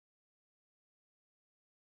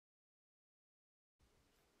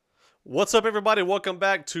What's up, everybody? Welcome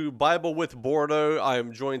back to Bible with Bordeaux. I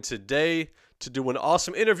am joined today to do an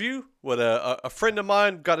awesome interview with a friend of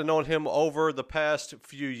mine. Got to know him over the past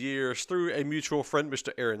few years through a mutual friend, Mr.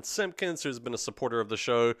 Aaron Simpkins, who's been a supporter of the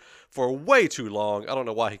show for way too long. I don't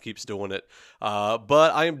know why he keeps doing it.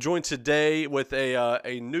 But I am joined today with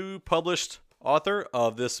a new published author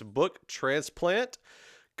of this book, Transplant,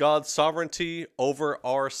 God's Sovereignty Over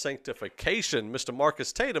Our Sanctification, Mr.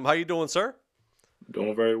 Marcus Tatum. How you doing, sir?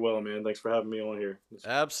 Doing very well, man. Thanks for having me on here. It's a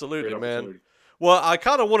great Absolutely, man. opportunity. Well, I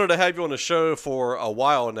kind of wanted to have you on the show for a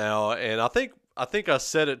while now, and I think I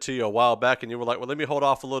said it to you a while back, and you were like, "Well, let me hold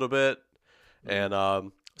off a little bit," hmm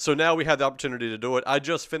and so now we had the opportunity to do it. I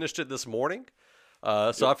just finished it this morning,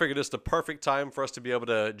 so Yep. I figured it's the perfect time for us to be able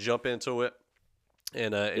to jump into it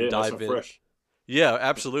and Yeah, nice and dive in. fresh. Yeah,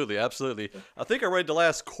 absolutely, absolutely. Yeah. I think I read the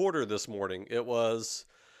last quarter this morning. It was,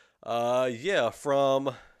 yeah,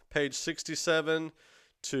 from page 67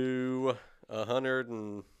 to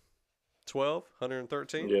 112,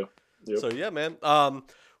 113. Yeah. Yep. So yeah, man.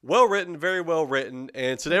 Well written, very well written.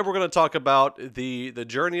 And today we're going to talk about the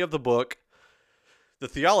journey of the book, the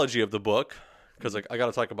theology of the book, because Mhm. I got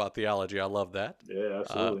to talk about theology. I love that. Yeah, Uh,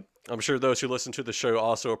 absolutely. I'm sure those who listen to the show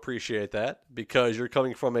also appreciate that because you're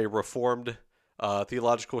coming from a reformed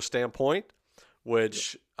theological standpoint, Yep.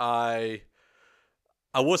 which I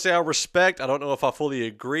will say I respect. I don't know if I fully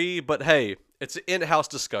agree, but hey, it's an in-house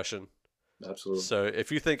discussion. Absolutely. So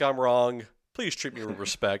if you think I'm wrong, please treat me with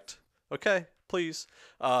respect. Okay, please.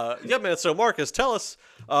 Yeah, man. So Marcus, tell us.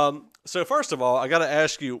 So first of all, I got to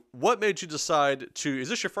ask you, what made you decide to? Is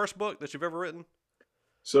this your first book that you've ever written?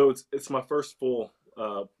 So it's my first full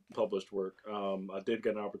published work. I did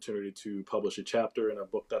get an opportunity to publish a chapter in a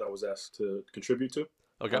book that I was asked to contribute to.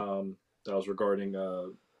 Okay, That was regarding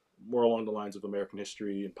more along the lines of American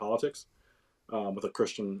history and politics, with a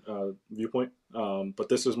Christian viewpoint. But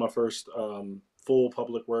this is my first full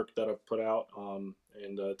public work that I've put out, and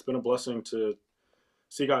it's been a blessing to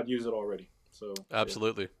see God use it already. So yeah,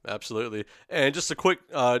 absolutely, absolutely. And just a quick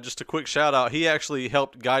shout out. He actually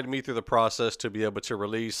helped guide me through the process to be able to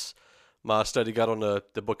release my study guide on the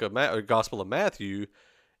book of or Gospel of Matthew.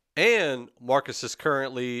 And Marcus is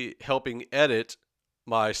currently helping edit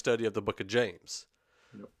my study of the book of James.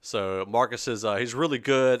 yep, So Marcus is he's really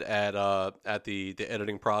good at the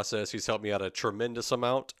editing process. He's helped me out a tremendous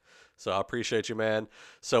amount. So I appreciate you, man.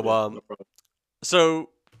 So yeah, no problem.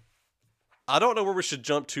 so I don't know where we should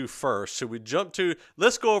jump to first. Should we jump to?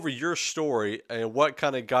 Let's go over your story and what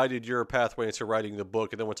kind of guided your pathway into writing the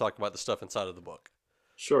book, and then we'll talk about the stuff inside of the book.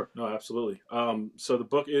 Sure, no, absolutely. So the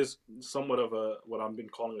book is somewhat of a what I've been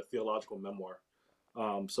calling a theological memoir.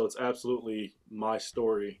 So it's absolutely my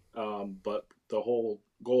story, but the whole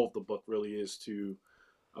goal of the book really is to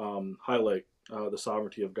highlight the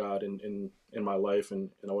sovereignty of God in my life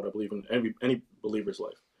and what I believe in any believer's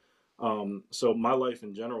life. So my life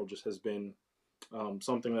in general just has been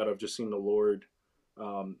something that I've just seen the Lord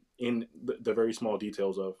in the very small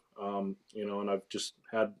details of, and I've just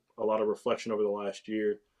had a lot of reflection over the last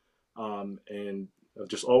year, and I've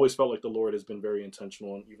just always felt like the Lord has been very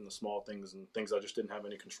intentional in even the small things and things I just didn't have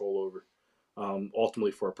any control over,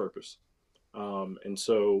 ultimately for a purpose. And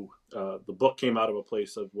so the book came out of a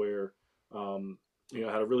place of where, I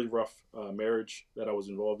had a really rough marriage that I was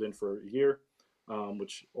involved in for a year,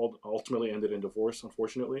 which ultimately ended in divorce,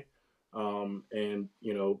 unfortunately. And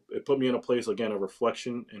it put me in a place again of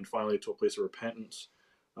reflection and finally to a place of repentance,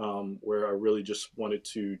 where I really just wanted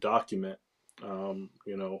to document,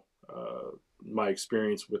 my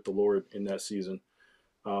experience with the Lord in that season.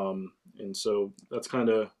 And so that's kind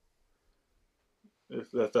of,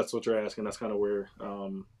 if that's what you're asking, that's kind of where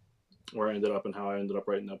I ended up and how I ended up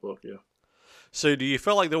writing that book. Yeah. So, do you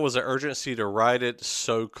feel like there was an urgency to write it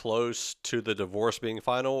so close to the divorce being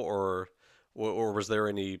final, or was there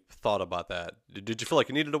any thought about that? Did you feel like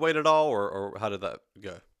you needed to wait at all, or how did that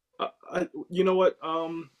go? You know what?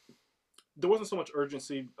 There wasn't so much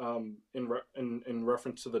urgency in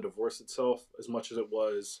reference to the divorce itself as much as it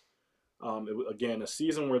was, it was again a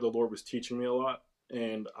season where the Lord was teaching me a lot,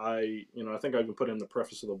 and I think I even put it in the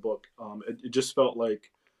preface of the book. It just felt like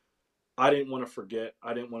I didn't want to forget,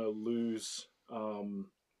 I didn't want to lose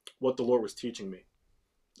what the Lord was teaching me,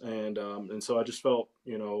 and so I just felt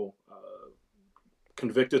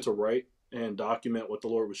convicted to write and document what the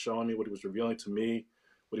Lord was showing me, what He was revealing to me,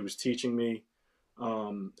 what He was teaching me,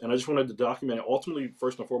 and I just wanted to document it ultimately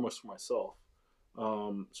first and foremost for myself,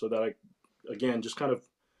 so that I, again, just kind of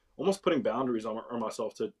almost putting boundaries on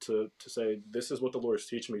myself to say this is what the Lord is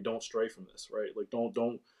teaching me. Don't stray from this, right? Like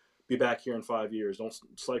don't be back here in 5 years. Don't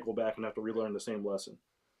cycle back and have to relearn the same lesson.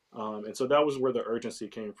 And so that was where the urgency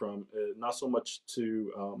came from, not so much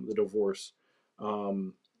to the divorce.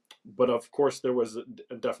 Um, but of course, there was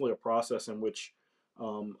definitely a process in which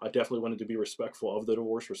I definitely wanted to be respectful of the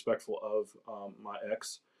divorce, respectful of my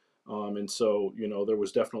ex. And so, there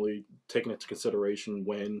was definitely taking into consideration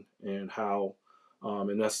when and how.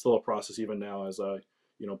 And that's still a process even now as I,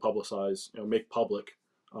 publicize, make public,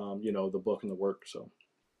 the book and the work. So.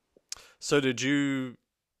 So did you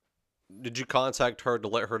contact her to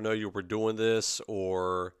let her know you were doing this,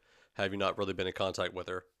 or have you not really been in contact with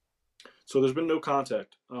her? So there's been no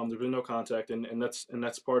contact. There's been no contact, and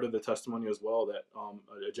that's part of the testimony as well. That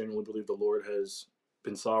I genuinely believe the Lord has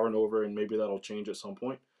been sovereign over, and maybe that'll change at some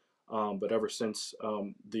point. But ever since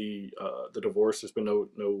the divorce, there's been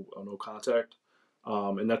no contact,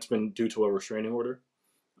 and that's been due to a restraining order.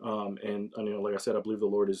 And like I said, I believe the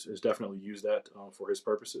Lord has definitely used that for His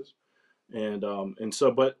purposes. And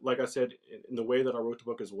so, but like I said, in the way that I wrote the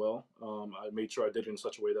book as well, I made sure I did it in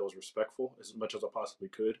such a way that was respectful as much as I possibly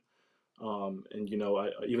could. And I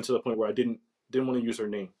even to the point where I didn't want to use her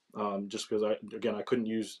name, just because I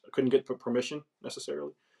couldn't get permission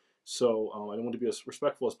necessarily. So I want to be as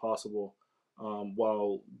respectful as possible,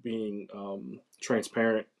 while being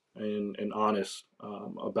transparent and honest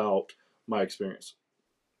about my experience.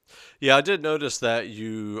 Yeah, I did notice that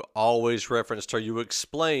you always referenced her. You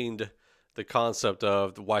explained the concept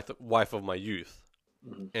of the wife of my youth,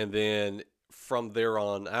 Hmm. and then from there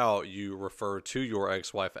on out, you refer to your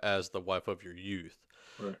ex-wife as the wife of your youth.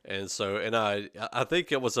 Right. And so, and I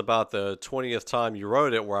think it was about the 20th time you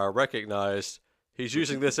wrote it where I recognized he's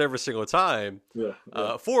using this every single time, Yeah.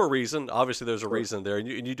 Yeah. for a reason. Obviously, there's Of a course. reason there, and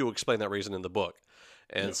you do explain that reason in the book.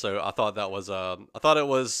 Yeah. And so I thought I thought it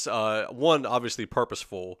was one obviously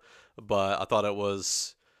purposeful, but I thought it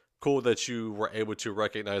was cool that you were able to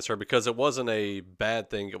recognize her because it wasn't a bad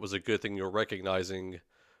thing; it was a good thing you're recognizing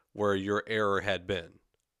where your error had been.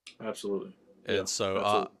 Absolutely. Yeah. And so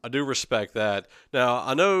Absolutely. I do respect that. Now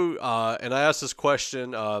I know, and I asked this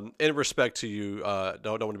question in respect to you.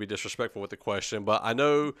 Don't want to be disrespectful with the question, but I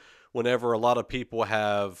know whenever a lot of people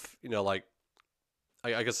have, like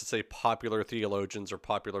I guess it's say popular theologians or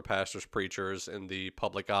popular pastors, preachers in the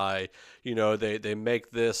public eye, they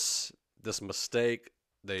make this mistake,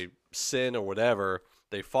 they sin or whatever,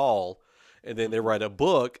 they fall, and then they Hmm. write a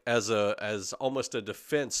book as almost a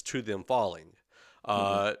defense to them falling. Hmm.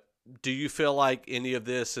 Uh, do you feel like any of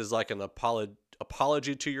this is like an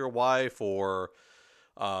apology to your wife or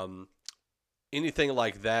um, anything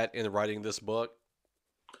like that in writing this book?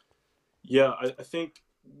 Yeah. I think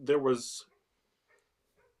there was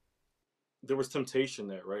there was temptation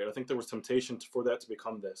there, right? I think there was temptation for that to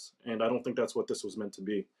become this, and I don't think that's what this was meant to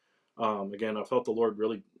be. Again, I felt the Lord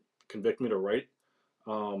really convict me to write,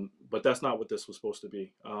 but that's not what this was supposed to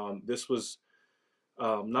be. This was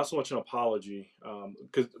not so much an apology,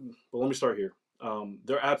 because. But let me start here.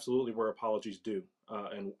 There absolutely were apologies due,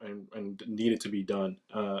 and needed to be done.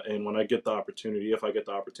 And when I get the opportunity, if I get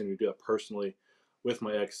the opportunity to do that personally with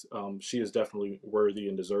my ex, she is definitely worthy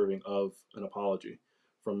and deserving of an apology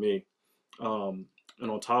from me. And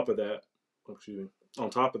on top of that, oh, excuse me, on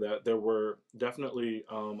top of that, there were definitely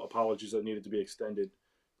apologies that needed to be extended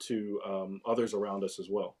to others around us as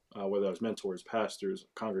well, whether it was mentors, pastors,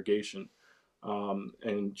 congregation,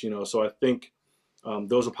 and so I think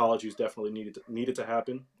those apologies definitely needed to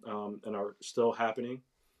happen, and are still happening.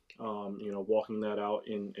 Walking that out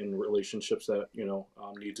in relationships that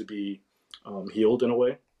need to be healed in a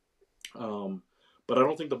way. Um, but I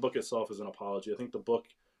don't think the book itself is an apology. I think the book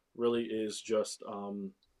really is just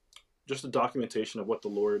a documentation of what the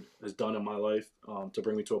Lord has done in my life, to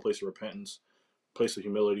bring me to a place of repentance, place of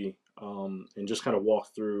humility, and just kind of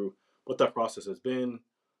walk through what that process has been,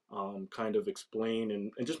 kind of explain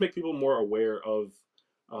and just make people more aware of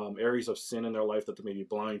areas of sin in their life that they may be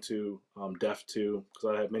blind to, deaf to.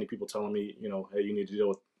 Because I had many people telling me, hey, you need to deal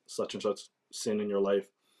with such and such sin in your life,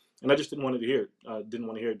 and I just didn't want to hear it. I didn't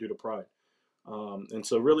want to hear it due to pride. And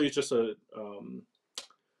so, really, it's just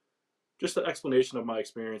an explanation of my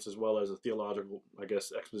experience as well as a theological, I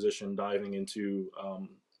guess, exposition diving into,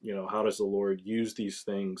 how does the Lord use these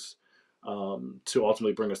things to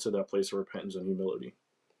ultimately bring us to that place of repentance and humility.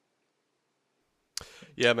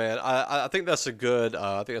 Yeah, man. I think that's a good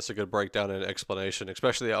breakdown and explanation,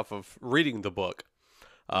 especially off of reading the book.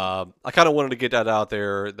 Mm. I kind of wanted to get that out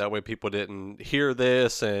there. That way people didn't hear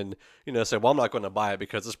this and, say, well, I'm not going to buy it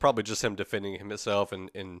because it's probably just him defending himself.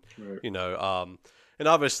 Right. You know, um, and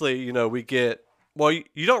obviously, we get, well,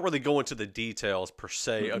 you don't really go into the details per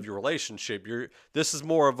se Hmm. of your relationship. This is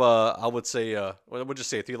more of a, I would say, what would you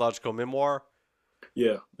say, a theological memoir?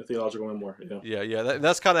 Yeah, a theological memoir. Yeah. Yeah, yeah.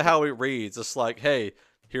 That's kind of how it reads. It's like, hey,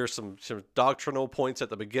 here's some doctrinal points at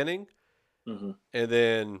the beginning, Mm-hmm. and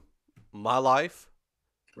then my life,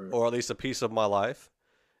 Right. or at least a piece of my life,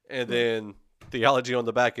 and Right. then theology on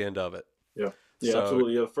the back end of it. Yeah. Yeah. So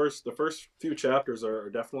Absolutely. Yeah. The first few chapters are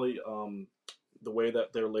definitely the way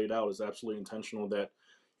that they're laid out is absolutely intentional. That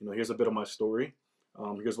here's a bit of my story.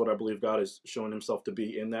 Here's what I believe God is showing Himself to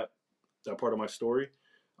be in that part of my story.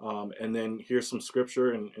 And then here's some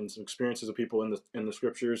scripture and some experiences of people in the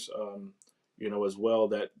scriptures, as well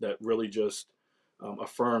that really just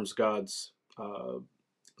affirms God's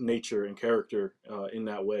nature and character in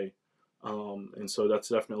that way. And so that's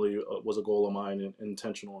definitely was a goal of mine and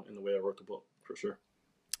intentional in the way I wrote the book for sure.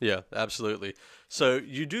 yeah, absolutely. So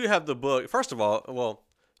you do have the book. First of all, well,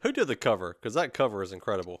 who did the cover? Because that cover is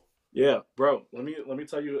incredible. Yeah, bro. Let me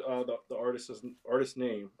tell you the artist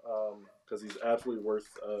name because he's absolutely worth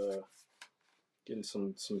getting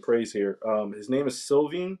some praise here. His name is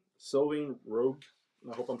Sylvain Rogue.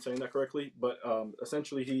 I hope I'm saying that correctly. But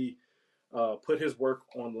essentially, he put his work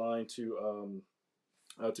online to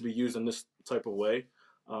be used in this type of way.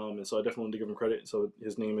 And so I definitely want to give him credit. So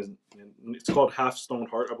his name is, it's called Half Stone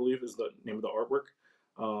Heart, I believe, is the name of the artwork.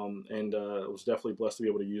 And I was definitely blessed to be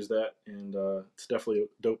able to use that. And it's definitely a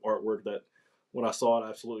dope artwork that when I saw it, I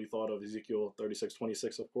absolutely thought of Ezekiel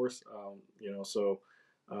 36:26, of course. So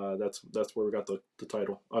that's where we got the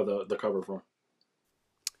title, the cover from.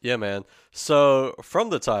 Yeah, man. So from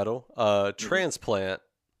the title, Mm-hmm. transplant.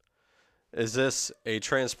 Is this a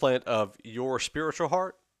transplant of your spiritual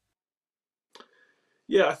heart?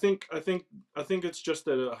 Yeah, I think it's just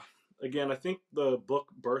that again, I think the book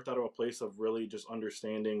birthed out of a place of really just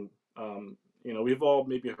understanding. We've all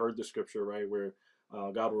maybe heard the scripture, right, where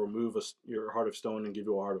God will remove your heart of stone and give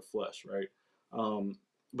you a heart of flesh, right? Um,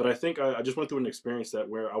 but I think I just went through an experience that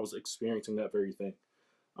where I was experiencing that very thing.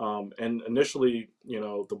 And initially,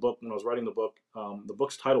 the book when I was writing the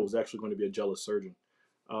book's title was actually going to be a jealous surgeon.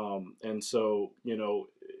 And so,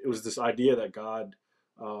 it was this idea that God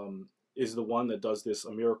is the one that does this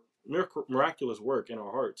miraculous work in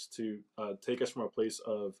our hearts to take us from a place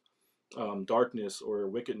of darkness or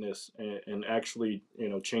wickedness and actually,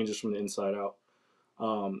 change us from the inside out.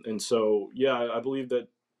 And so, yeah, I believe that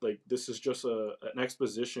like this is just an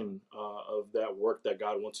exposition of that work that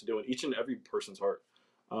God wants to do in each and every person's heart.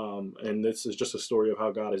 And this is just a story of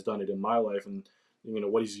how God has done it in my life, and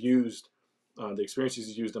what He's used, the experiences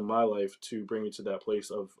He's used in my life to bring me to that place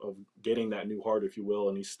of getting that new heart, if you will.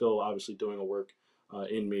 And He's still obviously doing a work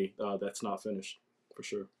in me that's not finished, for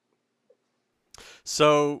sure.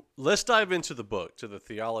 So let's dive into the book, to the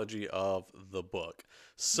theology of the book.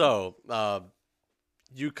 So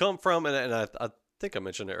you come from, and I think I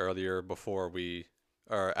mentioned it earlier before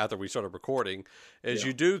or after we started recording, is Yeah.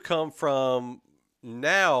 you do come from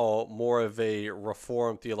now more of a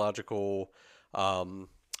Reformed theological um,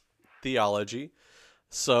 theology.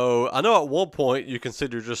 So I know at one point you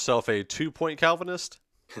considered yourself a 2 point Calvinist.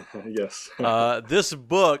 Yes. This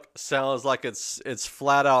book sounds like it's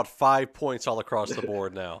flat out 5 points all across the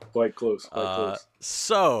board now. Quite close. Quite close.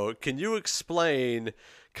 So can you explain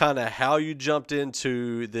kind of how you jumped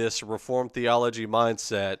into this Reformed theology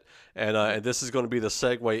mindset? And this is going to be the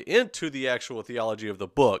segue into the actual theology of the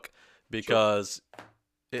book Sure. because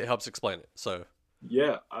it helps explain it. So,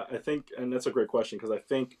 Yeah, I think, and that's a great question because I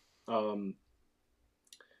think um,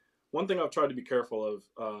 one thing I've tried to be careful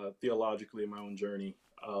of theologically in my own journey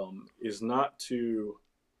is not to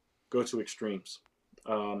go to extremes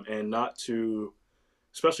and not to,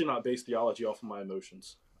 especially not base theology off of my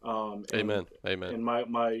emotions. And amen. Amen. and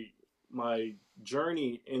my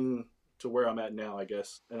journey into where I'm at now, I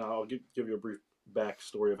guess, and I'll give you a brief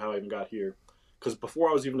backstory of how I even got here. Because before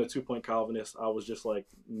I was even a 2 point Calvinist, I was just like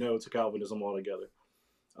no to Calvinism altogether.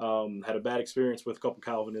 Had a bad experience with a couple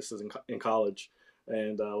Calvinists in college,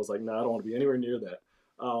 and I was like, no, I don't want to be anywhere near that.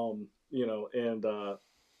 And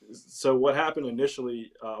so what happened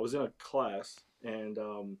initially, I was in a class, and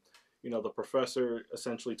the professor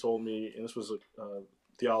essentially told me, and this was a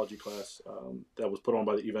theology class that was put on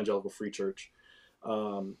by the Evangelical Free Church,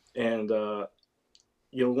 and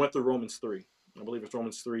we went through Romans 3. I believe it's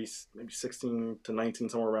Romans 3, maybe 16 to 19,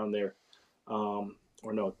 somewhere around there, or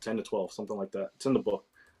no, 10 to 12, something like that. It's in the book.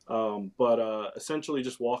 But essentially,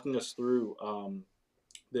 just walking us through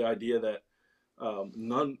the idea that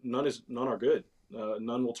none are good.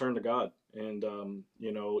 None will turn to God, and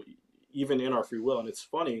even in our free will. And it's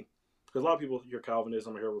funny because a lot of people hear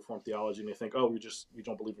Calvinism or hear Reformed theology, and they think, oh, we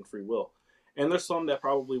don't believe in free will. And there's some that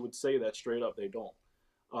probably would say that straight up they don't.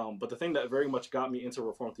 But the thing that very much got me into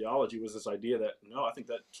Reformed theology was this idea that no, I think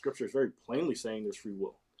that Scripture is very plainly saying there's free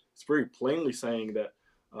will. It's very plainly saying that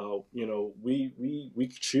We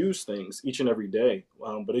choose things each and every day,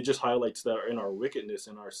 but it just highlights that in our wickedness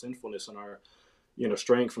and our sinfulness and our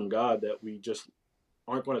straying from God, that we just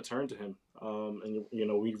aren't going to turn to Him. And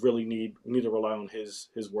we really need to rely on His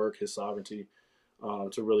work, His sovereignty,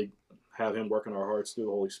 to really have Him work in our hearts through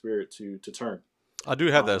the Holy Spirit to turn. I do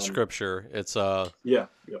have that Um, scripture. yeah,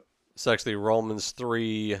 yep. It's actually Romans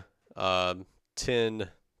 3, uh, 10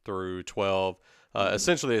 through 12. Mm-hmm.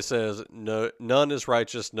 Essentially, it says, "No, none is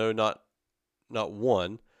righteous, no, not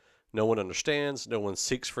one. No one understands. No one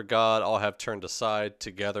seeks for God. All have turned aside.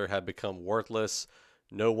 Together have become worthless.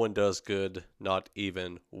 No one does good, not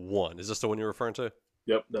even one." Is this the one you're referring to?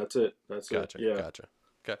 Yep, that's it. That's it. Gotcha, Yeah. gotcha.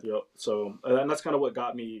 Okay. Yep. So, and that's kind of what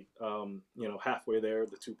got me, halfway there,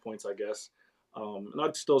 the 2 points, I guess. And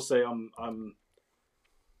I'd still say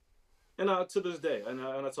and to this day, and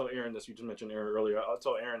I tell Aaron this. You just mentioned Aaron earlier. I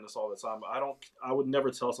tell Aaron this all the time. I would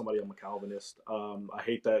never tell somebody I'm a Calvinist. I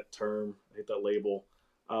hate that term. I hate that label.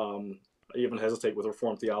 I even hesitate with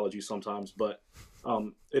Reformed theology sometimes, but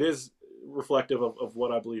it is reflective of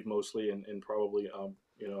what I believe mostly, and probably,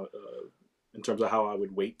 in terms of how I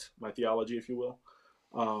would weight my theology, if you will.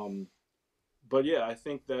 Um, but yeah, I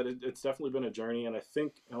think that it's definitely been a journey, and I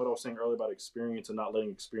think, what I was saying earlier about experience and not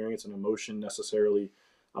letting experience and emotion necessarily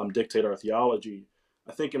dictate our theology.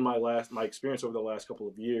 I think in my experience over the last couple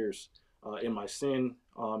of years, in my sin,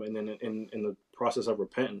 and then in the process of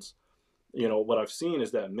repentance, what I've seen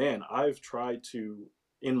is that, man, I've tried to,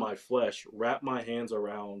 in my flesh, wrap my hands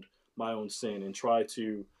around my own sin and try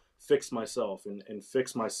to fix myself and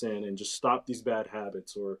fix my sin and just stop these bad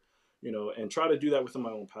habits, or and try to do that within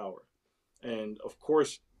my own power. And of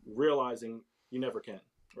course, realizing you never can,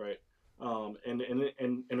 right?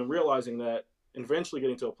 And realizing that, and eventually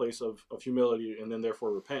getting to a place of humility, and then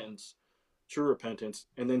therefore repentance, true repentance,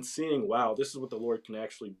 and then seeing, wow, this is what the Lord can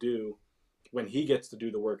actually do when He gets to do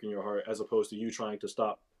the work in your heart, as opposed to you trying to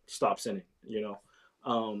stop sinning.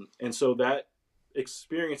 And so that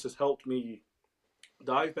experience has helped me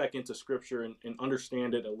dive back into Scripture and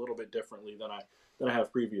understand it a little bit differently than I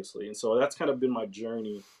have previously. And so that's kind of been my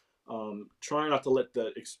journey, trying not to let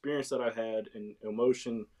the experience that I had and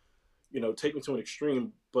emotion, take me to an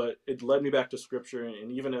extreme, but it led me back to Scripture.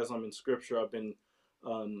 And even as I'm in Scripture, I've been,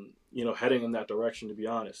 heading in that direction, to be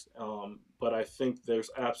honest. But I think there's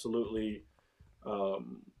absolutely,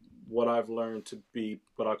 what I've learned to be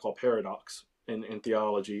what I call paradox in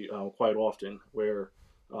theology, quite often, where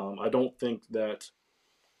I don't think that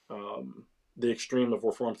the extreme of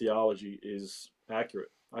Reformed theology is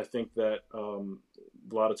accurate. I think that,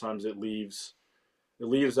 a lot of times it leaves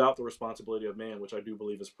out the responsibility of man, which I do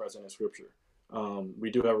believe is present in Scripture. We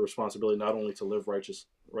do have a responsibility not only to live righteous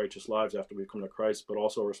lives after we come to Christ, but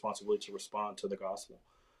also a responsibility to respond to the gospel.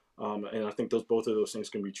 And I think both of those things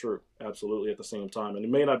can be true, absolutely, at the same time. And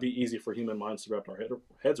it may not be easy for human minds to wrap our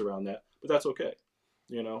heads around that, but that's okay.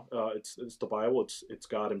 It's the Bible, it's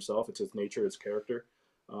God Himself, it's His nature, His character.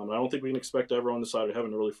 I don't think we can expect everyone on the side of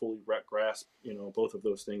heaven to really fully grasp, both of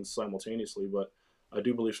those things simultaneously. But I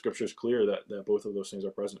do believe Scripture is clear that both of those things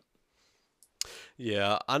are present.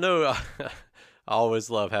 Yeah, I know. I always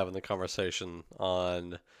love having the conversation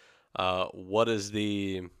on what is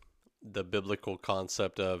the biblical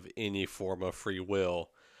concept of any form of free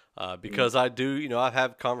will. Mm, Because I do, I've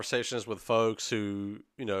had conversations with folks who,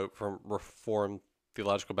 from Reformed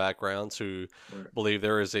theological backgrounds who right. believe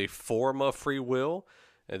there is a form of free will,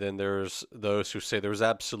 and then there's those who say there's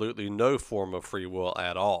absolutely no form of free will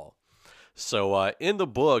at all. So in the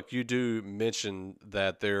book, you do mention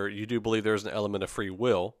that you do believe there's an element of free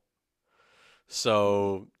will. Mm-hmm.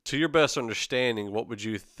 So, to your best understanding, what would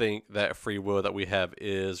you think that free will that we have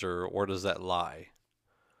is, or where does that lie?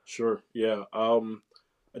 Sure. Yeah.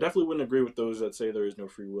 I definitely wouldn't agree with those that say there is no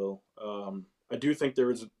free will. I do think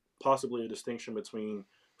there is possibly a distinction between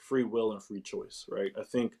free will and free choice, right? I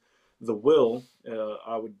think the will,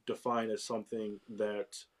 I would define as something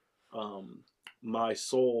that, um, my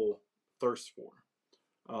soul thirsts for.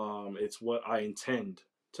 It's what I intend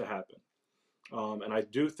to happen. And I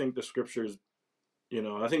do think the scriptures,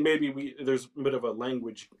 I think maybe there's a bit of a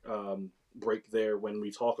language, break there when we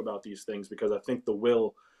talk about these things, because I think the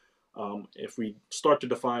will, if we start to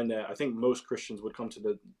define that, I think most Christians would come to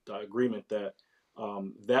the agreement that,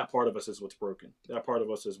 that part of us is what's broken. That part of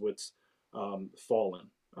us is what's, fallen,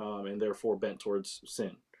 and therefore bent towards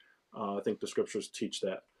sin. I think the scriptures teach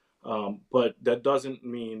that. But that doesn't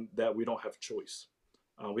mean that we don't have choice.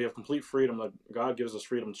 We have complete freedom. Like, God gives us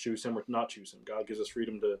freedom to choose Him or not choose Him. God gives us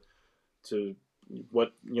freedom to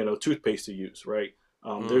what toothpaste to use, right?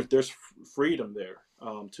 Mm, There's freedom there,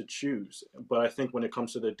 to choose. But I think when it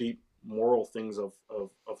comes to the deep moral things of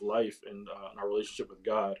life and our relationship with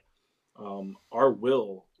God, our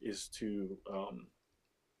will is to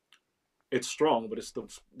it's strong, but it's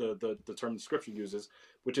the term the scripture uses,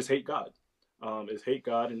 which is hate God, is hate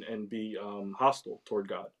God and be hostile toward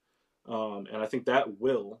God. And I think that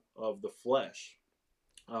will of the flesh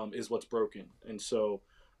is what's broken. And so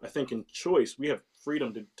I think in choice, we have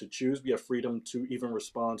freedom to choose. We have freedom to even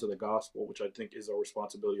respond to the gospel, which I think is a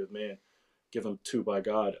responsibility of man given to by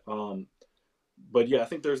God. But yeah, I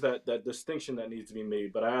think there's that distinction that needs to be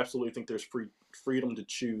made. But I absolutely think there's freedom to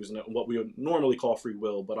choose, and what we would normally call free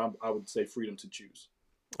will, but I would say freedom to choose.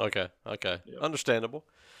 Okay, okay, Yeah. understandable.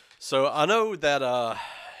 So I know that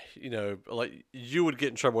like you would get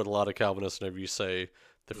in trouble with a lot of Calvinists whenever you say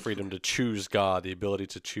the freedom to choose God, the ability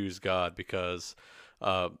to choose God, because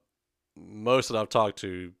uh, most that I've talked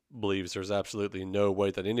to believes there's absolutely no way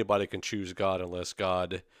that anybody can choose God unless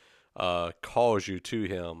God calls you to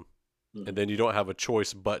Him, and Hmm. then you don't have a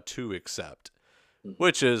choice but to accept, Hmm.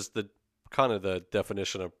 which is the kind of the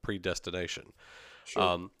definition of predestination.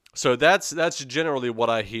 Sure. So that's generally what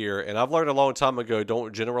I hear, and I've learned a long time ago,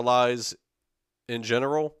 don't generalize in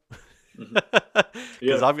general, Hmm. because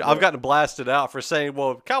Yeah. I've Yeah. gotten blasted out for saying,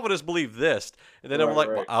 well, Calvinists believe this, and then I'm Right. like,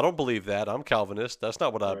 well, Right. I don't believe that. I'm Calvinist. That's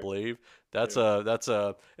not what I Right. believe. That's Yeah.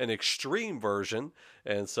 a an extreme version,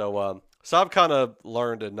 and so I've kind of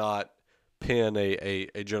learned to not pin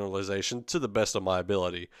a generalization to the best of my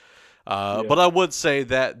ability. Yeah. But I would say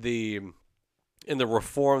that in the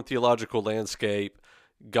Reformed theological landscape,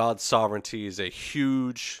 God's sovereignty is a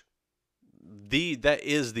huge that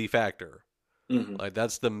is the factor. Hmm. Like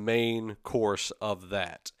that's the main course of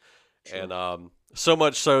that. And Sure. so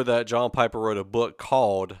much so that John Piper wrote a book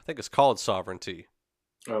called, I think it's called Sovereignty.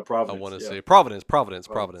 I want Providence. to Yeah. say Providence, Providence,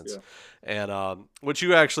 Providence. Providence. Yeah. And which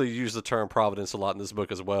you actually use the term Providence a lot in this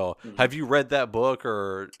book as well. Hmm. Have you read that book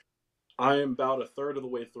or I am about a third of the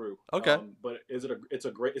way through. okay. But is it a? It's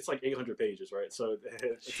a great. It's like 800 pages, right? So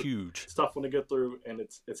It's huge. it's tough one to get through, and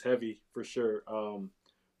it's heavy for sure.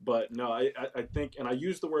 But no, I think, and I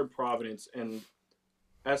use the word providence, and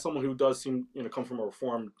as someone who does seem come from a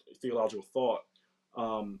reformed theological thought,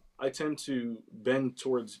 I tend to bend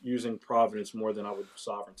towards using providence more than I would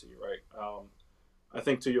sovereignty, right? I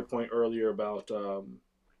think to your point earlier about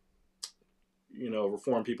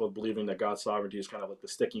reform people believing that God's sovereignty is kind of like the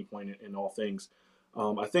sticking point in all things.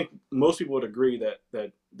 I think most people would agree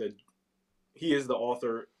that He is the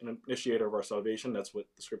author and initiator of our salvation. That's what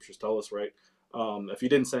the scriptures tell us, right? If He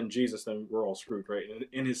didn't send Jesus, then we're all screwed, right? And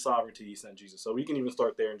in His sovereignty, He sent Jesus. So we can even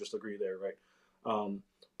start there and just agree there, right?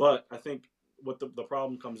 But I think what the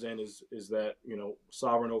problem comes in is that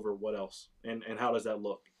sovereign over what else, and how does that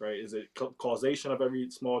look, right? Is it causation of every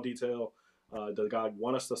small detail? Does God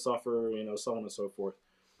want us to suffer? So on and so forth.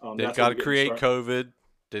 Did That's where we God get into create start. COVID?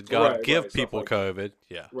 Did God Right, give right, stuff people like that. COVID?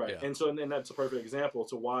 Yeah, Right, yeah. and that's a perfect example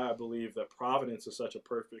to why I believe that providence is such a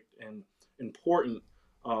perfect and important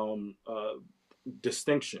uh,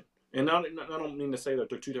 distinction. And I don't mean to say that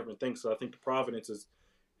they're two different things. So I think the providence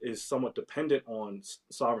is somewhat dependent on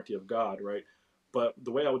sovereignty of God, right? But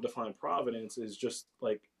the way I would define providence is just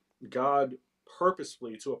like God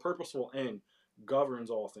purposefully, to a purposeful end, governs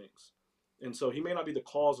all things. And so He may not be the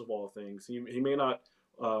cause of all things. He may not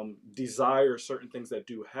desire certain things that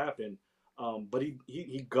do happen, but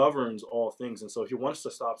he governs all things. And so if He wants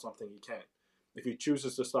to stop something, He can. If He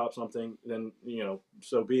chooses to stop something, then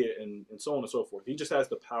so be it, and so on and so forth. He just has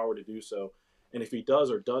the power to do so. And if He does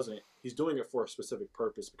or doesn't, He's doing it for a specific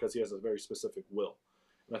purpose because He has a very specific will.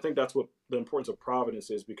 And I think that's what the importance of providence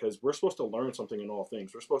is, because we're supposed to learn something in all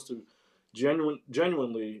things. We're supposed to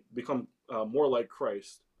genuinely become more like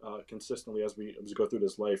Christ consistently as we go through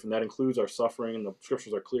this life, and that includes our suffering. And the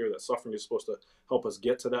scriptures are clear that suffering is supposed to help us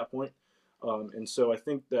get to that point. And so I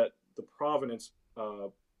think that the providence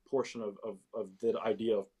portion of the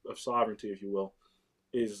idea of sovereignty, if you will,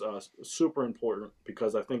 is super important,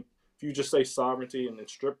 because I think if you just say sovereignty and then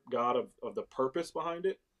strip God of the purpose behind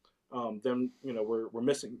it, then we're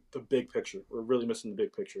missing the big picture. We're really missing the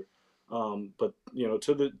big picture. But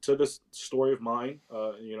to this story of mine,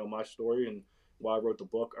 my story and why I wrote the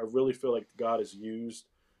book, I really feel like God has used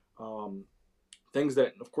um, things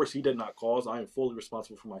that, of course, He did not cause. I am fully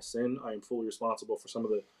responsible for my sin. I am fully responsible for some of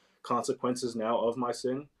the consequences now of my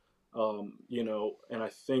sin. And I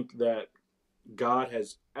think that God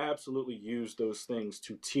has absolutely used those things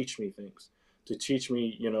to teach me things, to teach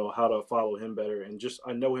me, how to follow Him better. And just,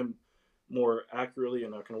 I know Him more accurately,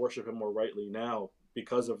 and I can worship Him more rightly now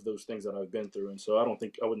because of those things that I've been through. And so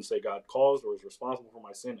I wouldn't say God caused or is responsible for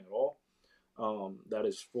my sin at all. That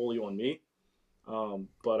is fully on me.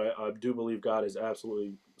 But I do believe God is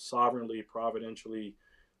absolutely sovereignly, providentially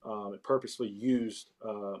It purposely used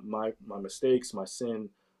my mistakes, my sin,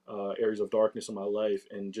 areas of darkness in my life,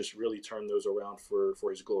 and just really turned those around for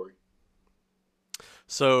His glory.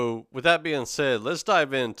 So, with that being said, let's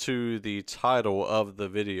dive into the title of the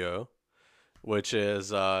video, which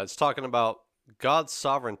is it's talking about God's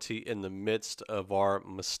sovereignty in the midst of our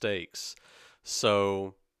mistakes.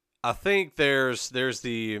 So, I think there's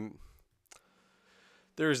the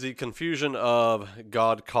confusion of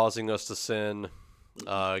God causing us to sin,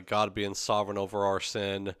 God being sovereign over our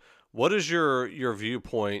sin. What is your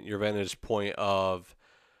viewpoint, your vantage point of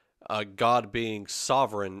God being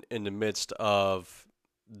sovereign in the midst of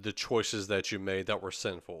the choices that you made that were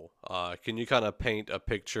sinful? Can you kind of paint a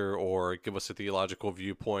picture or give us a theological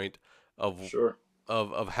viewpoint of Sure.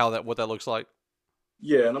 of how what that looks like?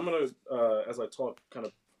 Yeah, and I'm gonna, as I talk, kind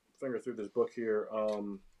of finger through this book here.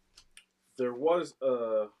 There was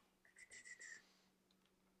a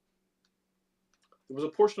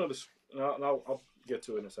portion of this, and I'll get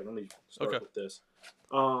to it in a second. Let me start Okay. with this.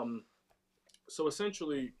 So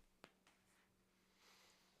essentially,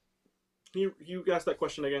 you ask that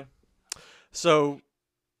question again? So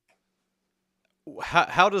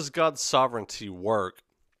how does God's sovereignty work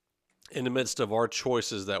in the midst of our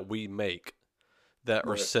choices that we make that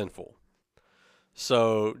are Right. sinful?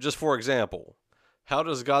 So, just for example, how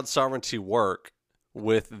does God's sovereignty work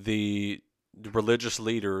with the religious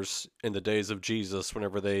leaders in the days of Jesus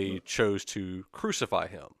whenever they chose to crucify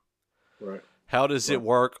him? Right. How does it Right.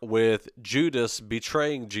 work with Judas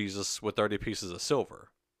betraying Jesus with 30 pieces of silver?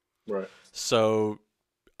 Right. So,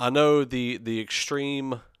 I know the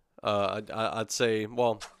extreme, I'd say,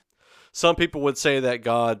 well, some people would say that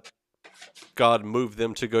God moved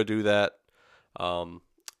them to go do that.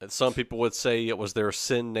 And some people would say it was their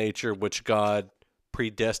sin nature, which God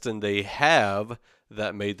predestined they have,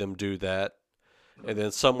 that made them do that. And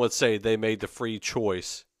then some would say they made the free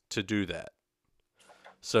choice to do that.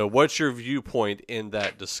 So, what's your viewpoint in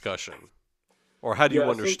that discussion? Or how do Yeah, you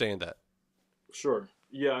I think understand that? sure.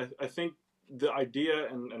 Yeah, I think the idea,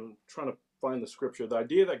 and trying to find the scripture, the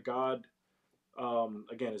idea that God,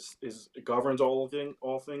 again, is governs all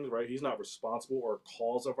things, right? He's not responsible or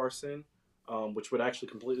cause of our sin, which would actually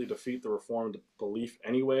completely defeat the Reformed belief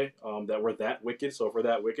anyway, that we're that wicked. So if we're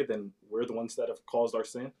that wicked, then we're the ones that have caused our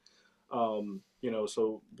sin.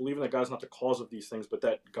 So believing that God's not the cause of these things, but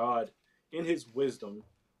that God, in His wisdom,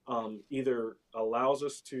 either allows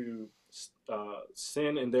us to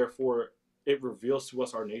sin, and therefore it reveals to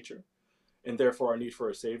us our nature, and therefore our need for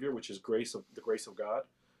a Savior, which is the grace of God,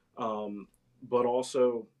 but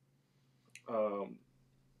also um,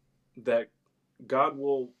 that God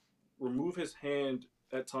will remove His hand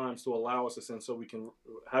at times to allow us to sin, so we can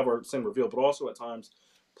have our sin revealed, but also at times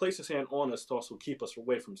place His hand on us to also keep us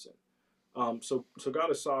away from sin. So God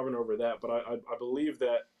is sovereign over that, but I believe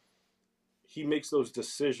that He makes those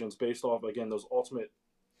decisions based off, again, those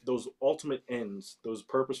ultimate ends, those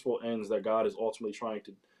purposeful ends that God is ultimately trying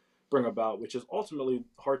to bring about, which is ultimately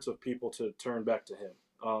hearts of people to turn back to Him.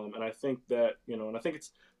 And I think that, and I think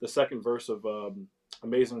it's the second verse of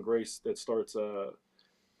Amazing Grace that starts,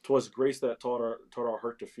 "'Twas grace that taught our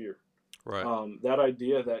heart to fear." Right. That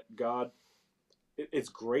idea that God, it's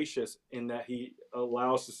gracious in that He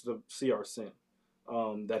allows us to see our sin,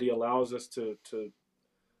 that He allows us to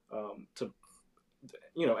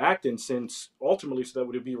act in sin ultimately, so that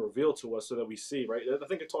would be revealed to us, so that we see, right? I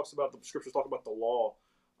think it talks about, the scriptures talk about the law,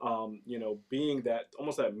 being that,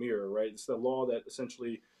 almost that mirror, right? It's the law that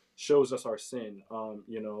essentially shows us our sin,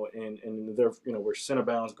 and there, where sin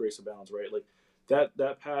abounds, grace abounds, right? Like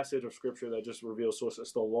that passage of scripture that just reveals to us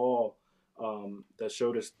it's the law, that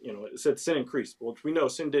showed us, it said sin increased. Well, we know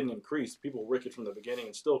sin didn't increase. People were wicked from the beginning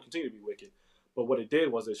and still continue to be wicked. But what it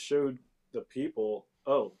did was it showed the people,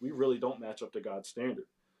 oh, we really don't match up to God's standard,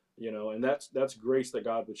 and that's grace, that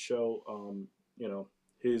God would show,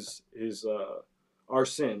 his our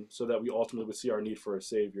sin, so that we ultimately would see our need for a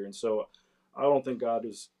Savior. And so I don't think God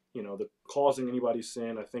is, the causing anybody's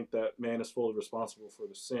sin. I think that man is fully responsible for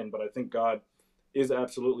the sin, but I think God is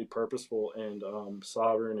absolutely purposeful and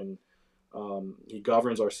sovereign, and He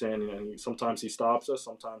governs our sin, and sometimes He stops us,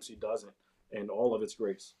 sometimes He doesn't, and all of it's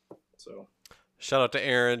grace. So. Shout out to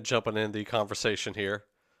Aaron jumping in the conversation here.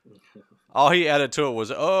 All he added to it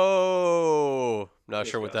was, "Oh, not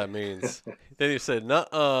This sure what guy. that means." Then he said,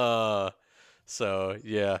 "Nuh-uh." So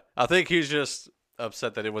yeah, I think he's just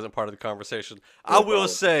upset that it wasn't part of the conversation. I Yeah, will probably.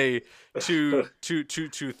 say I'm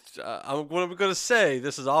going to say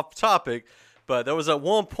this is off topic, but there was at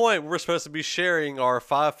one point we were supposed to be sharing our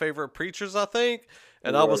 5 favorite preachers, I think,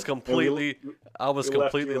 and We I was were, and completely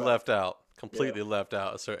left you out. left out. Yeah. Completely left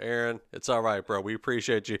out. So Aaron, it's all right, bro. We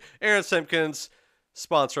appreciate you, Aaron Simpkins.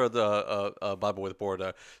 sponsor of the Bible with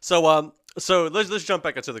Bordeaux. So let's jump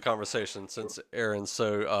back into the conversation Sure. since Aaron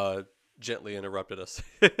so gently interrupted us.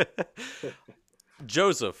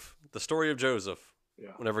 Joseph, the story of Joseph.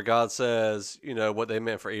 Yeah. Whenever God says, what they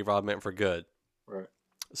meant for evil, I meant for good. Right. Yeah.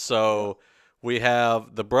 So we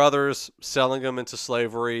have the brothers selling him into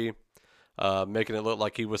slavery, making it look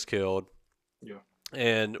like he was killed, Yeah.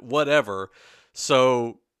 and whatever.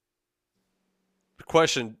 So,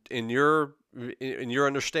 question in your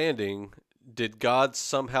understanding, did God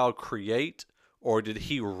somehow create or did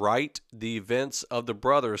he write the events of the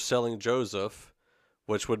brothers selling Joseph,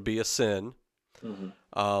 which would be a sin? Hmm.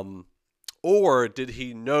 Um, or did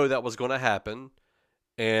he know that was going to happen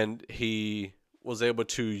and he was able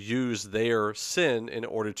to use their sin in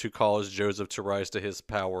order to cause Joseph to rise to his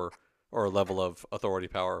power or level of authority,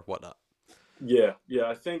 power, whatnot? Yeah. Yeah.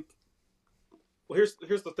 I think. Well,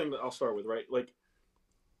 here's the thing that I'll start with. Right. Like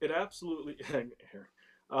it absolutely.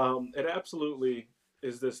 It absolutely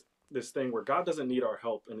is this thing where God doesn't need our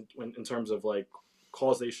help in terms of like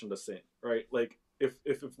causation to sin. Right. Like if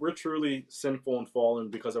we're truly sinful and fallen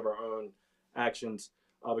because of our own actions,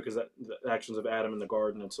 because the actions of Adam in the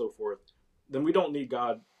garden and so forth, then we don't need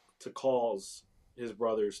God to cause his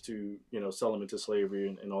brothers to sell him into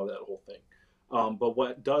slavery and all that whole thing. But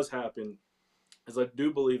what does happen is I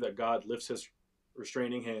do believe that God lifts his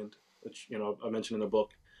restraining hand, which I mentioned in the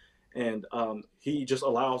book, and he just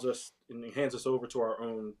allows us and he hands us over to our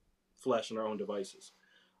own flesh and our own devices.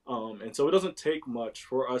 And so it doesn't take much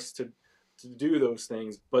for us to do those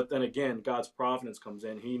things. But then again, God's providence comes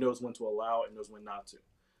in. He knows when to allow it and knows when not to.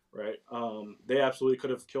 Right? They absolutely could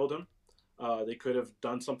have killed him. They could have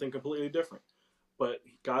done something completely different. But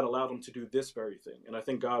God allowed them to do this very thing. And I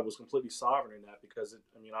think God was completely sovereign in that because,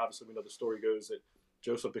 obviously we know the story goes that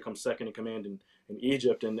Joseph becomes second in command in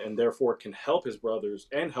Egypt and therefore can help his brothers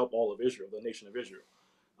and help all of Israel, the nation of Israel.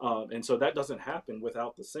 And so that doesn't happen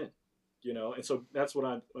without the sin, And so that's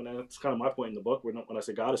that's kind of my point in the book when I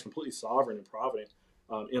say God is completely sovereign and provident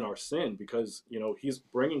in our sin because, he's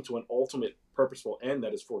bringing to an ultimate purposeful end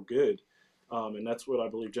that is for good. And that's what I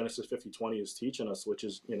believe Genesis 50:20 is teaching us, which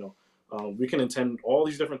is, we can intend all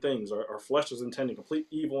these different things. Our flesh is intending complete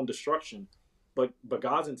evil and destruction, but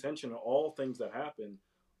God's intention in all things that happen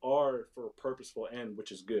are for a purposeful end,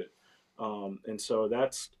 which is good. And so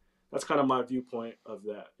that's kind of my viewpoint of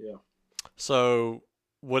that. Yeah. So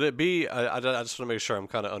would it be? I just want to make sure I'm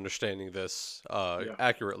kind of understanding this Yeah.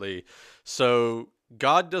 accurately. So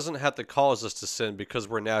God doesn't have to cause us to sin because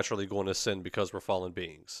we're naturally going to sin because we're fallen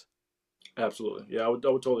beings. Absolutely. Yeah, I would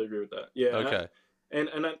totally agree with that. Yeah, Okay. and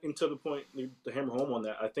to the point to hammer home on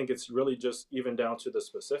that, I think it's really just even down to the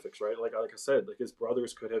specifics, right? Like I said, like his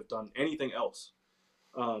brothers could have done anything else.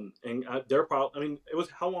 And their problem. I mean, it was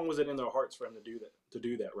how long was it in their hearts for him to do that? To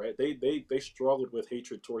do that, right? They struggled with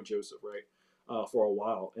hatred toward Joseph, right, for a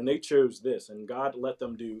while, and they chose this, and God let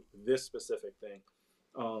them do this specific thing.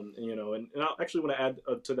 And I actually want to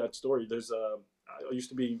add to that story. I used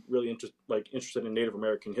to be really interested in Native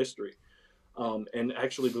American history, and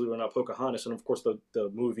actually, believe it or not, Pocahontas, and of course the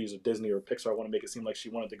movies of Disney or Pixar want to make it seem like she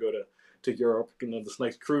wanted to go to Europe, this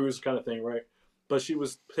nice cruise kind of thing, right? But she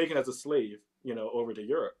was taken as a slave, over to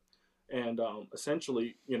Europe, and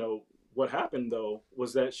essentially, what happened though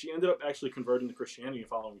was that she ended up actually converting to Christianity and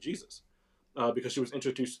following Jesus, because she was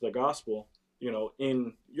introduced to the gospel,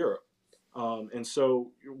 in Europe. And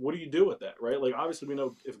so, what do you do with that, right? Like, obviously, we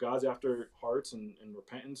know if God's after hearts and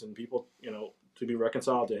repentance and people, to be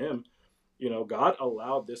reconciled to Him, God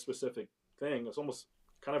allowed this specific thing. It's almost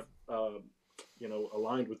kind of,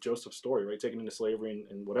 aligned with Joseph's story, right? Taken into slavery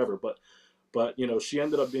and whatever. But she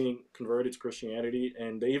ended up being converted to Christianity,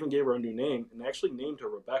 and they even gave her a new name, and they actually named her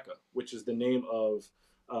Rebecca, which is the name of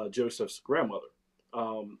Joseph's grandmother.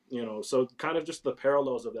 So kind of just the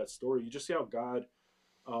parallels of that story. You just see how God,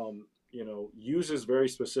 uses very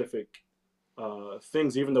specific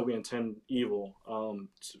things, even though we intend evil,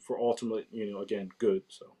 for ultimate, again, good.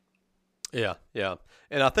 So. Yeah, yeah,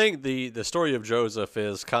 and I think the story of Joseph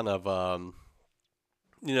is kind of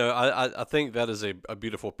I think that is a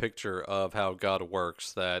beautiful picture of how God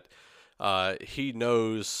works. That He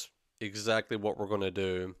knows exactly what we're going to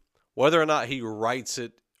do, whether or not He writes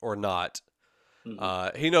it or not. Hmm.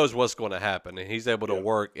 He knows what's going to happen, and He's able to Yeah.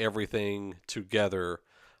 work everything together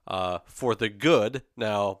for the good.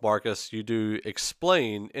 Now, Marcus, you do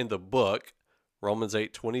explain in the book Romans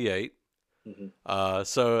 8:28. Hmm.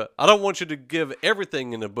 So I don't want you to give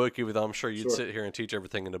everything in the book, even though I'm sure you'd Sure. sit here and teach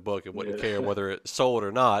everything in the book and wouldn't care Yeah. whether it's sold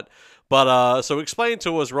or not. But so explain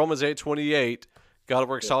to us Romans 8:28. God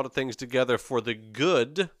works Yeah. all the things together for the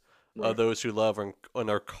good Right. those who love and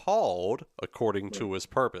are called according Right. to his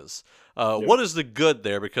purpose. Yep. What is the good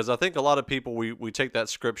there? Because I think a lot of people, we take that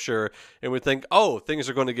scripture and we think, oh, things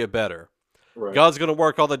are going to get better. Right. God's going to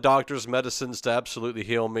work all the doctors' medicines to absolutely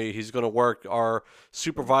heal me. He's going to work our Right.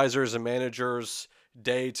 supervisors and managers'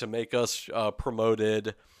 day to make us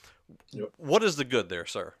promoted. Yep. What is the good there,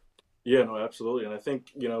 sir? Yeah, no, absolutely. And I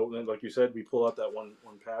think, like you said, we pull out that one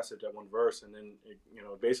passage, that one verse, and then it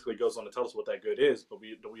basically goes on to tell us what that good is, but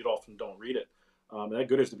we often don't read it. And that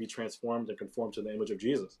good is to be transformed and conformed to the image of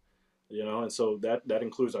Jesus. And so that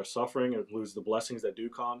includes our suffering, it includes the blessings that do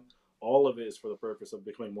come. All of it is for the purpose of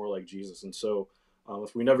becoming more like Jesus. And so,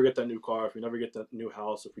 if we never get that new car, if we never get that new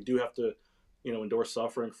house, if we do have to, endure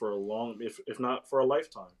suffering for a long, if not for a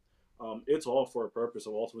lifetime, it's all for a purpose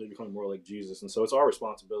of ultimately becoming more like Jesus. And so it's our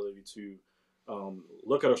responsibility to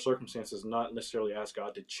look at our circumstances, not necessarily ask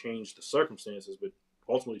God to change the circumstances, but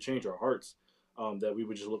ultimately change our hearts, that we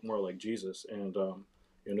would just look more like Jesus. And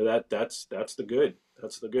that's the good.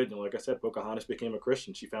 That's the good. Like I said, Pocahontas became a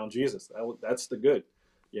Christian. She found Jesus. That's the good.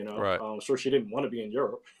 Right. I'm sure she didn't want to be in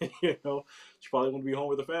Europe. She probably wanted to be home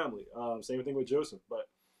with the family. Same thing with Joseph, but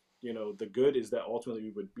the good is that ultimately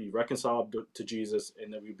we would be reconciled to Jesus,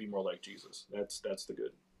 and that we'd be more like Jesus. That's the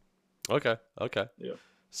good. Okay. Okay. Yeah.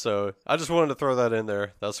 So I just wanted to throw that in there.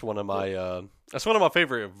 Yeah. That's one of my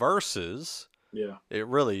favorite verses. Yeah. It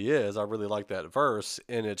really is. I really like that verse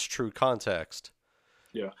in its true context.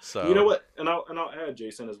 Yeah. You know So what? And I'll add,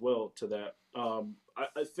 Jason, as well to that.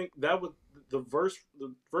 I think that would the verse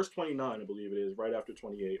 29, I believe it is, right after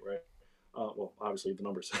 28, right? Well, obviously the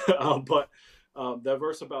numbers, but that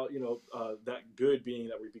verse about that good being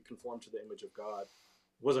that we be conformed to the image of God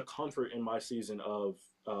was a comfort in my season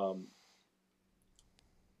um,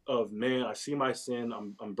 of man. I see my sin.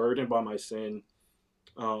 I'm burdened by my sin.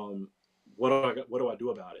 Um, what do I do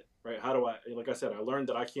about it? Right? How do I? Like I said, I learned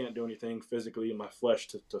that I can't do anything physically in my flesh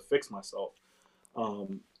to fix myself.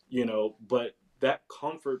 But that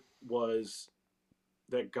comfort was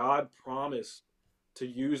that God promised to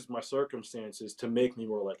use my circumstances to make me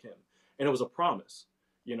more like Him, and it was a promise.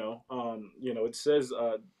 It says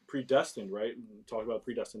predestined, right? We talk about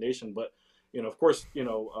predestination, but of course, we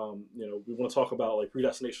want to talk about like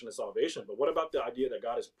predestination and salvation. But what about the idea that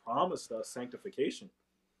God has promised us sanctification?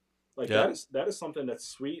 Like yeah, that is something that's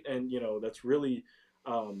sweet, and that's really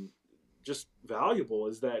um, just valuable.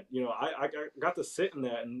 Is that I got to sit in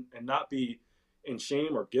that and not be in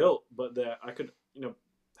shame or guilt, but that I could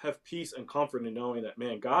have peace and comfort in knowing that,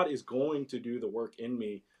 man, God is going to do the work in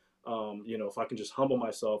me. If I can just humble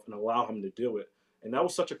myself and allow Him to do it, and that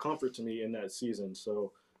was such a comfort to me in that season.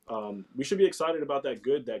 So we should be excited about that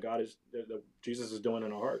good that that Jesus is doing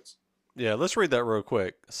in our hearts. yeah. Let's read that real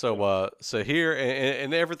quick. Yeah. So here,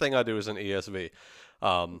 and everything I do is in ESV.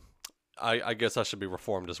 Um, I guess I should be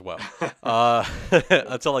reformed as well. Uh,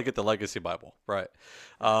 until I get the Legacy Bible, right?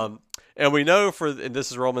 Um, and we know and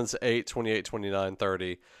this is Romans 8, 28, 29,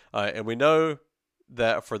 30. And we know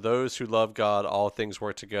that for those who love God, all things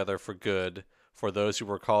work together for good, for those who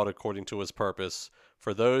were called according to his purpose.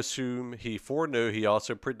 For those whom he foreknew, he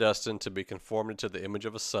also predestined to be conformed to the image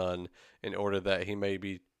of a son, in order that he may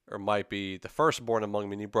be or might be the firstborn among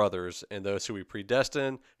many brothers. And those who he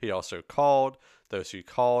predestined, he also called. Those who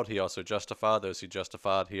called, he also justified. Those who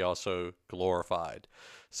justified, he also glorified.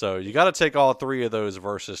 So you got to take all three of those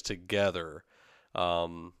verses together.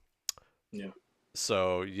 Um, Yeah.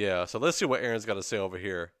 so yeah, so let's see what Aaron's got to say over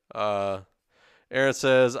here. Aaron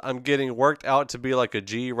says, "I'm getting worked out to be like a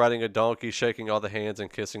G riding a donkey, shaking all the hands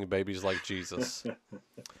and kissing babies like Jesus."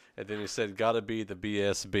 And then he said, "Gotta be the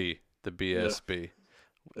BSB, the Yeah. BSB."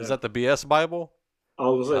 Is Yeah. that the BS Bible? I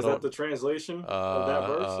was gonna say, I is that don't. the translation Uh, of that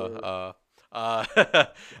verse,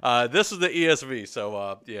 or this is the ESV.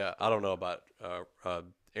 So yeah, I don't know about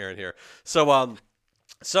Aaron here. So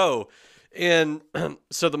so in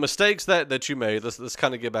so the mistakes that you made. Let's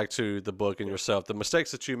kind of get back to the book and yeah, yourself. The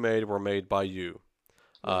mistakes that you made were made by you.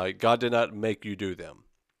 right, God did not make you do them.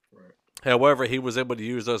 right, However, He was able to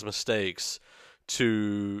use those mistakes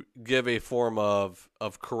to give a form of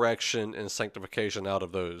correction and sanctification out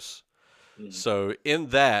of those. mm, So in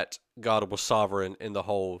that, God was sovereign in the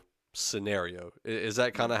whole scenario. Is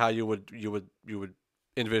that kind right. of how you would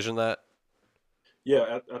envision that?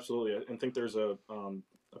 Yeah, absolutely. I think there's a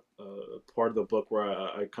part of the book where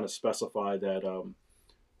I kind of specify that, and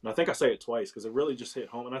I think I say it twice because it really just hit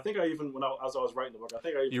home. And I think I even as I was writing the book, I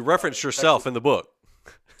think I You even referenced texted. yourself in the book.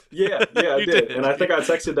 Yeah, I You did, and did, I think I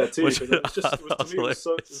texted that to you which because I it was thought to was me it was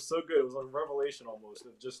hilarious. so good. It was like a revelation almost.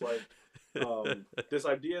 Of just like this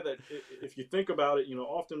idea that if you think about it,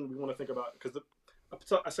 often we want to think about because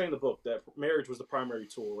I say in the book that marriage was the primary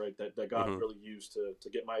tool, right? That God Hmm. really used to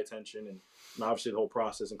get my attention, and obviously the whole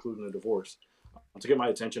process, including the divorce, to get my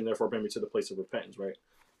attention, therefore bring me to the place of repentance, right?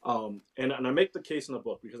 And I make the case in the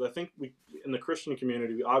book because I think we in the Christian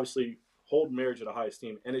community we obviously hold marriage at a high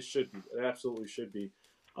esteem, and it should be. It absolutely should be.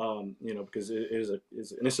 Because it is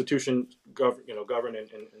an institution governed and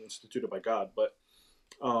instituted by God. But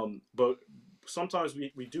sometimes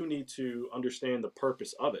we do need to understand the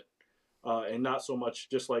purpose of it, and not so much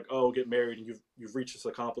just like, oh, get married and you've reached this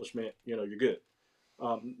accomplishment, you're good.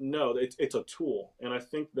 No, it's a tool, and I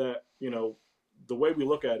think that the way we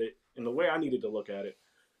look at it and the way I needed to look at it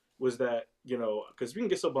was that because we can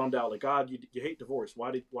get so bummed out, like, God, you hate divorce.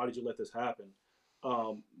 Why did you let this happen?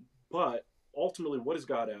 Um, but ultimately, what is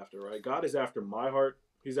God after? Right? God is after my heart.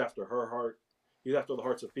 He's after her heart. He's after the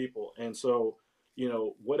hearts of people. And so,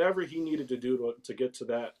 whatever he needed to do to get to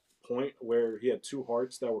that point where he had two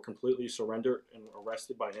hearts that were completely surrendered and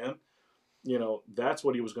arrested by him, that's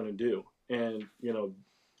what he was going to do. And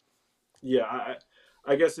yeah,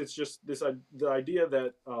 I guess it's just the idea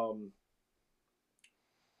that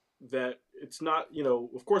it's not,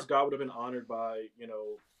 of course God would have been honored by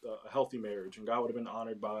a healthy marriage, and God would have been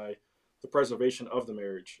honored by the preservation of the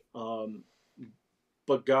marriage.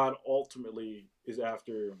 But God ultimately is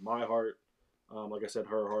after my heart, like I said,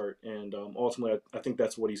 her heart, and ultimately I think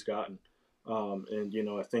that's what he's gotten. And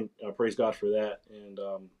I think praise God for that. And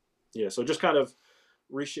yeah, so just kind of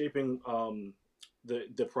reshaping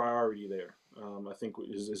the priority there, I think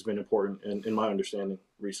has been important in my understanding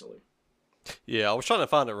recently. Yeah, I was trying to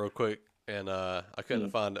find it real quick, and I couldn't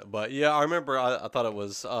Mm, find it. But yeah, I remember. I thought it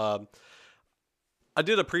was. I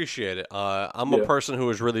did appreciate it. I'm a yeah, person who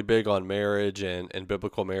is really big on marriage and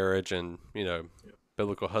biblical marriage and yeah,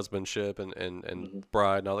 biblical husbandship and hmm,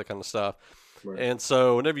 bride and all that kind of stuff. right, And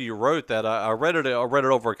so whenever you wrote that, I read it. I read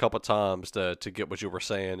it over a couple of times to get what you were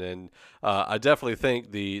saying, and I definitely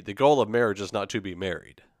think the goal of marriage is not to be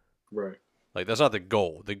married. right, Like that's not the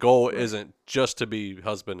goal. The goal right, isn't just to be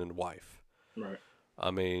husband and wife. right.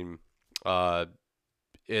 I mean, uh,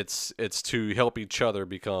 it's to help each other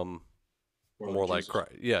become More like more like Jesus.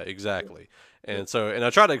 Christ. Yeah, Yeah, exactly. yeah. And I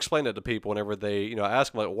try to explain that to people whenever they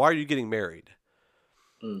ask them like, why are you getting married?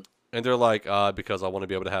 Mm, And they're like, because I want to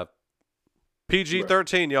be able to have PG right,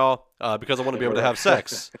 13, y'all, because I want to be able to right, have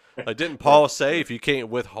sex. Like, didn't right, Paul say right. if you can't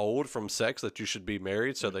withhold from sex that you should be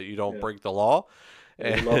married so Yeah, that you don't yeah. break the law?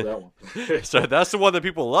 Yeah, we love And that one. so that's the one that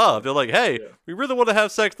people love. Yeah, They're like, hey, yeah, we really want to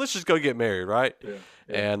have sex. Let's just go get married, right? yeah,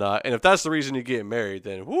 yeah, And if that's the reason you get married,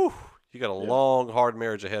 then whoo, you got a yeah. long, hard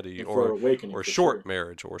marriage ahead of you, And for awakening, or for sure. short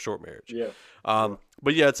marriage. Yeah, yeah,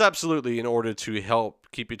 But yeah, it's absolutely in order to help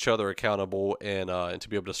keep each other accountable and to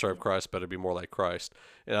be able to serve yeah, Christ better, be more like Christ.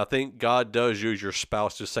 And I think God does use your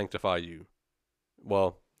spouse to sanctify you.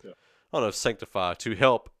 Well, yeah. I don't know if sanctify to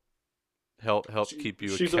help keep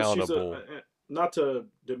you She's a accountable. not to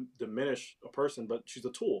diminish a person, but she's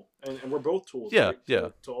a tool, and we're both tools, Yeah, right? yeah,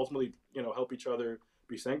 To ultimately help each other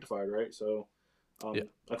be sanctified, right? So yeah.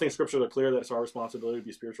 I think scriptures are clear that it's our responsibility to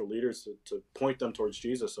be spiritual leaders to point them towards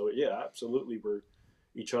Jesus. So yeah, absolutely, we're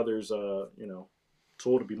each other's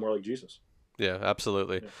tool to be more like Jesus. Yeah,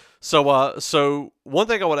 absolutely. Yeah. So one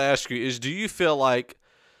thing I want to ask you is, do you feel like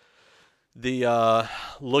the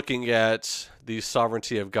looking at the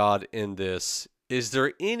sovereignty of God in this, is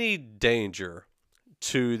there any danger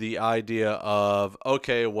to the idea of,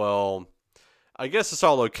 okay, well, I guess it's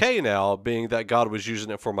all okay now, being that God was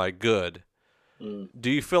using it for my good? Mm, Do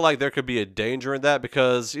you feel like there could be a danger in that?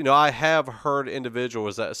 Because I have heard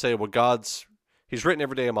individuals that say, well, He's written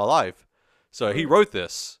every day of my life, so He right. wrote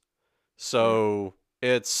this, Right. so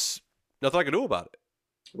it's nothing I can do about it.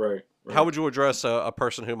 Right. How Right. would you address a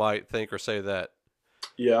person who might think or say that?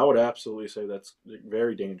 Yeah, I would absolutely say that's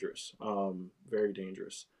very dangerous. Very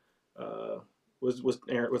dangerous. Uh, what's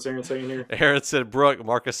Aaron saying here? Aaron said, Brooke,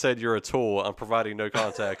 Marcus said you're a tool. I'm providing no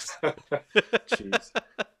context. Jeez.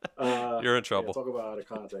 You're in Yeah, trouble. talk about out of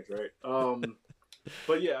context, right?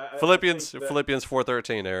 But yeah, I think that Philippians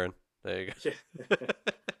 4:13, Aaron. There you yeah.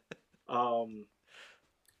 go.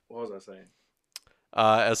 What was I saying?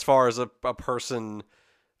 As far as a person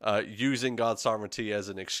using God's sovereignty as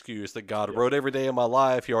an excuse that God Yeah, wrote every day of my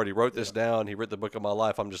life. He already wrote this yeah, down. He wrote the book of my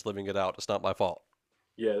life. I'm just living it out. It's not my fault.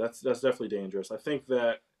 yeah. That's definitely dangerous. I think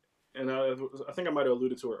that, and I think I might have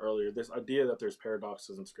alluded to it earlier. This idea that there's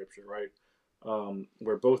paradoxes in Scripture, right?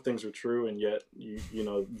 Where both things are true, and yet you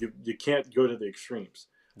can't go to the extremes.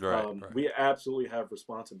 Right, right. We absolutely have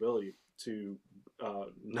responsibility to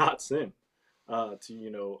not sin,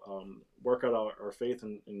 to work out our faith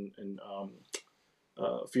and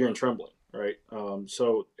fear and trembling, right?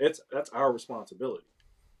 So that's our responsibility.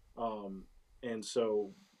 Um, And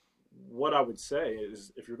so, what I would say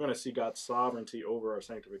is, if you're going to see God's sovereignty over our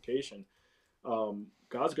sanctification,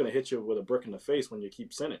 God's going to hit you with a brick in the face when you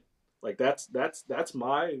keep sinning. Like that's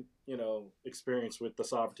my experience with the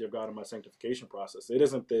sovereignty of God in my sanctification process. It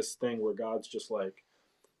isn't this thing where God's just like,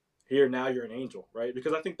 here, now you're an angel, right?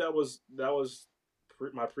 Because I think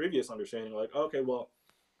my previous understanding. Like, okay, well,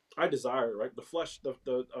 I desire, right? The flesh,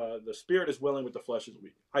 the spirit is willing, but the flesh is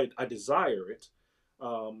weak. I desire it,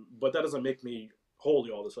 but that doesn't make me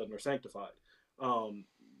holy all of a sudden or sanctified. Um,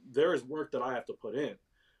 there is work that I have to put in.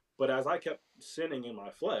 But as I kept sinning in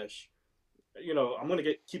my flesh, I'm going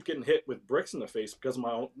to keep getting hit with bricks in the face because of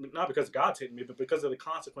my own, not because God's hitting me, but because of the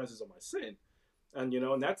consequences of my sin. And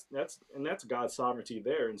and that's God's sovereignty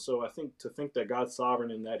there. And so I think to think that God's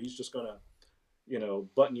sovereign and that He's just going to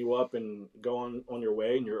button you up and go on your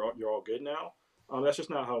way and you're all good now. That's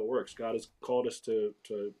just not how it works. God has called us to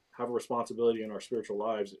have a responsibility in our spiritual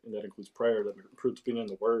lives, and that includes prayer, that includes being in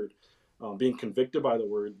the Word, being convicted by the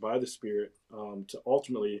Word, by the Spirit, to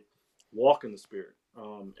ultimately walk in the Spirit,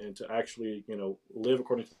 and to actually live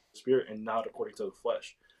according to the Spirit and not according to the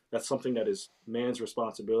flesh. That's something that is man's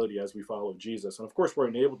responsibility as we follow Jesus, and of course we're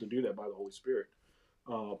enabled to do that by the Holy Spirit.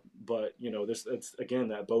 But it's again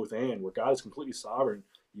that both and where God is completely sovereign,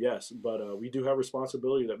 yes, but we do have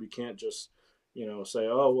responsibility that we can't just say,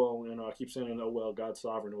 oh well, I keep saying, oh well, God's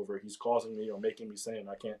sovereign over it. He's causing me or making me sin.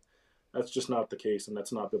 I can't. That's just not the case, and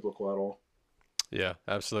that's not biblical at all. Yeah,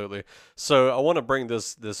 absolutely. So I want to bring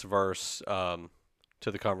this verse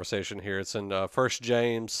to the conversation here. It's in First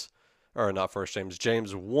James, or not First James,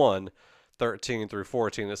 James 1:13 through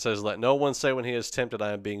 14. It says, "Let no one say when he is tempted,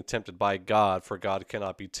 I am being tempted by God, for God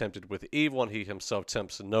cannot be tempted with evil, and He Himself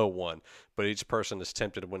tempts no one. But each person is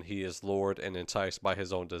tempted when he is lured and enticed by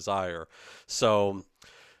his own desire." So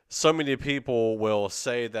many people will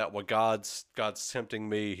say that, well, God's tempting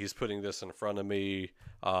me. He's putting this in front of me.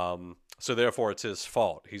 So therefore it's His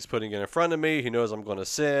fault. He's putting it in front of me. He knows I'm going to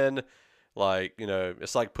sin. Like,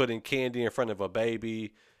 it's like putting candy in front of a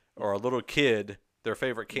baby or a little kid, their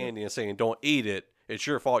favorite candy, and saying, don't eat it. It's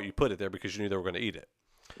your fault you put it there because you knew they were going to eat it.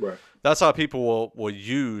 Right. That's how people will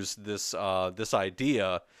use this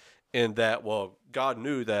idea, in that, well, God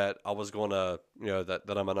knew that I was going to,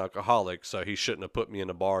 that I'm an alcoholic, so He shouldn't have put me in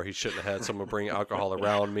a bar. He shouldn't have had someone bring alcohol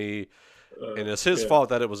around me. And it's His fault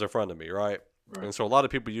that it was in front of me, right? Right. And so a lot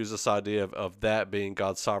of people use this idea of that being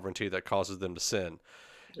God's sovereignty that causes them to sin.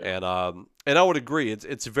 Yeah. And I would agree.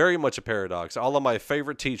 It's very much a paradox. All of my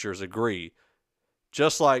favorite teachers agree,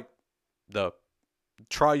 just like the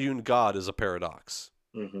triune God is a paradox.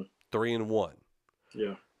 Mm-hmm. 3 in 1.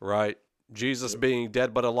 Yeah. Right? Jesus being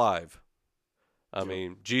dead but alive. I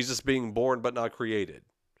mean, Jesus being born but not created.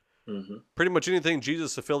 Mm-hmm. Pretty much anything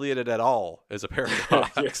Jesus affiliated at all is a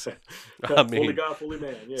paradox. I mean, fully God, fully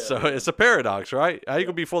man. Yeah. So it's a paradox, right? How you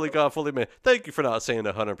gonna be fully God, fully man? Thank you for not saying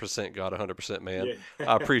 100% God, 100% man. Yeah.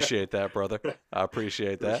 I appreciate that, brother. I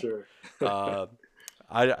appreciate that. For sure.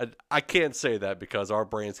 I can't say that because our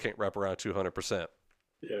brains can't wrap around 200%.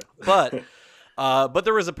 Yeah. But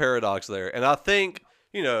there is a paradox there, and I think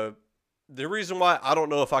the reason why I don't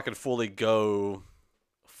know if I could fully go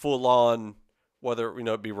full on, whether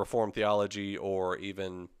it be Reformed theology or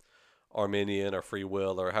even Arminian or free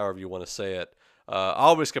will or however you want to say it. I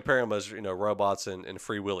always compare them as robots and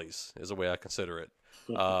free willies is the way I consider it.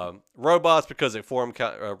 Robots because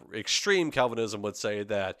extreme Calvinism would say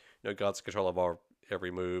that God's in control of our every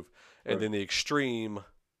move, and then the extreme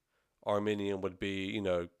Arminian would be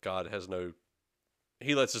God has no.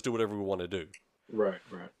 He lets us do whatever we want to do. Right.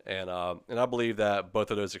 And I believe that both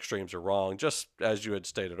of those extremes are wrong, just as you had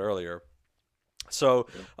stated earlier. So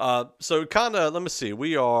kind of, let me see.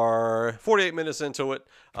 We are 48 minutes into it.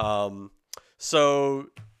 So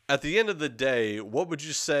at the end of the day, what would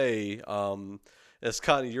you say is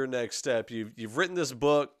kind of your next step? You've written this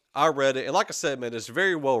book. I read it, and like I said, man, it's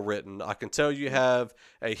very well written. I can tell you have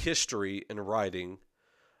a history in writing,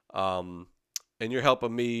 and you're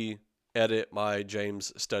helping me edit my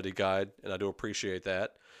James study guide, and I do appreciate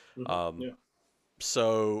that.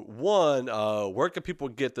 So one, where can people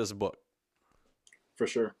get this book? For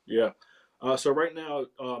sure. Yeah. So right now,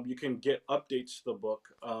 you can get updates to the book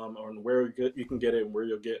on where you can get it and where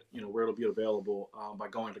you'll get, where it'll be available by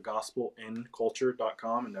going to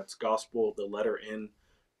gospelinculture.com, and that's gospel, the letter N,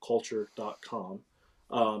 culture.com,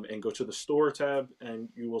 and go to the store tab, and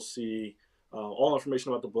you will see all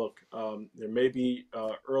information about the book. There may be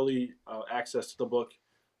early access to the book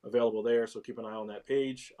available there, so keep an eye on that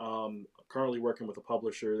page. Currently working with a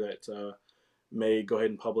publisher that may go ahead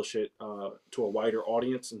and publish it to a wider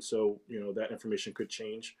audience, and so that information could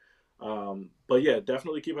change. But yeah,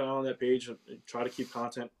 definitely keep an eye on that page. Try to keep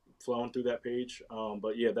content flowing through that page.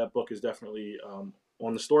 But yeah, that book is definitely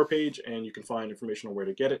on the store page, and you can find information on where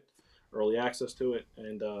to get it, early access to it,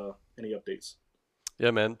 and any updates.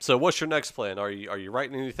 Yeah, man. So what's your next plan? Are you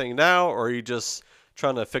writing anything now, or are you just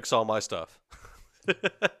trying to fix all my stuff?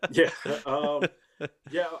 Yeah,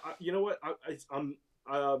 yeah. You know what?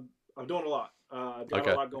 Uh, I'm doing a lot. I've got a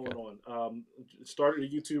Okay. lot going Okay. on. Started a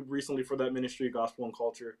YouTube recently for that ministry, Gospel and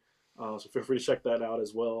Culture. So feel free to check that out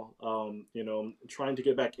as well. I'm trying to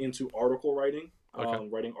get back into article writing, Okay.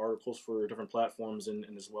 writing articles for different platforms, and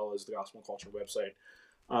as well as the Gospel and Culture website.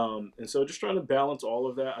 And so just trying to balance all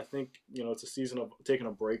of that. I think it's a season of taking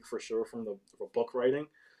a break for sure from the book writing.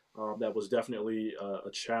 That was definitely a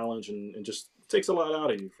challenge, and just takes a lot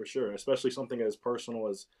out of you for sure, especially something as personal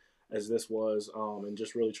as this was, and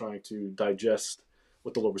just really trying to digest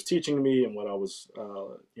what the Lord was teaching me and what I was,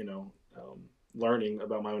 learning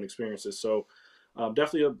about my own experiences. So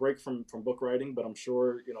definitely a break from book writing, but I'm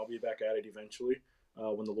sure I'll be back at it eventually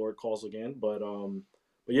when the Lord calls again. But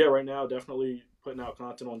yeah, right now definitely putting out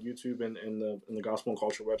content on YouTube and the Gospel and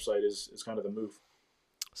Culture website is kind of the move.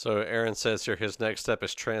 So Aaron says here his next step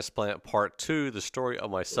is transplant part two, the story of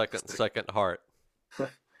my second heart.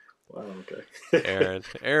 Wow. Okay.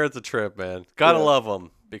 Aaron's a trip, man. Gotta Yeah. love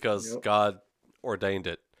him because Yep. God ordained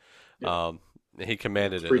it. Yeah. Um, he Yeah.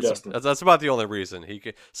 commanded It's it. That's, predestined. that's that's about the only reason he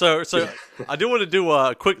could. So Yeah. I do want to do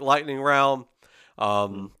a quick lightning round.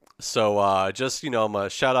 Mm, Just I'm gonna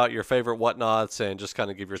shout out your favorite whatnots and just kind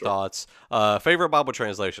of give your sure. thoughts. Favorite Bible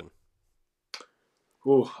translation.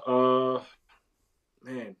 Ooh.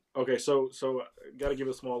 Man. Okay. So got to give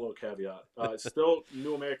a small little caveat. It's still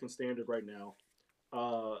New American Standard right now.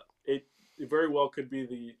 It very well could be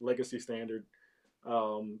the Legacy Standard,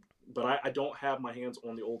 but I don't have my hands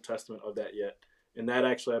on the Old Testament of that yet, and that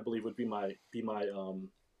actually I believe would be my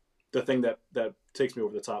the thing that takes me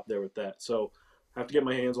over the top there with that. So I have to get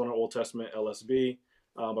my hands on an Old Testament LSB,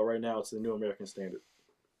 but right now it's the New American Standard.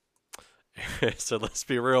 So let's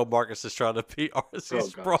be real. Marcus is trying to beat R.C. Oh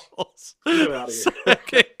gosh, Sproul's get out of here!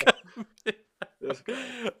 second coming. This guy.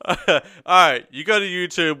 All right, you go to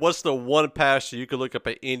YouTube. What's the one pastor you can look up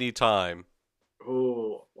at any time?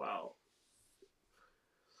 Oh wow.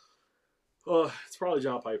 Oh, it's probably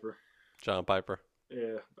John Piper. John Piper.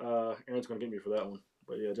 Yeah, Aaron's gonna get me for that one,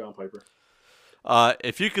 but yeah, John Piper.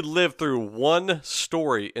 If you could live through one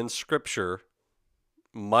story in Scripture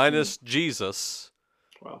Mm, minus Jesus,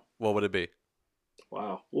 wow, what would it be?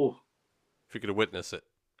 wow. Ooh, If you could witness it.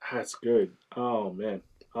 that's good. Oh man.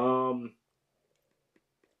 Um,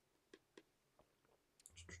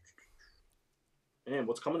 man,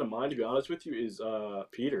 what's coming to mind to be honest with you is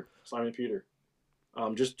Peter, Simon Peter.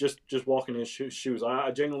 Just walking in his shoes.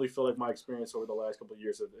 I genuinely feel like my experience over the last couple of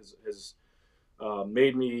years has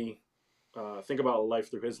made me think about life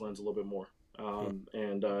through his lens a little bit more. Hmm.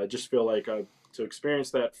 And I just feel like to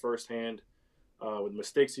experience that firsthand with the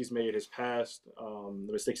mistakes he's made, his past,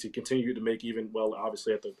 the mistakes he continued to make, even well,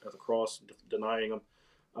 obviously at the cross, denying him.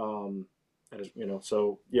 Um,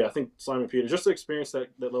 so yeah, I think Simon Peter just to experience that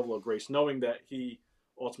level of grace, knowing that he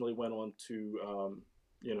ultimately went on to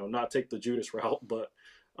not take the Judas route, but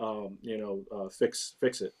fix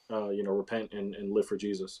it, repent and live for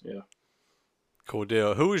Jesus. Yeah. Cool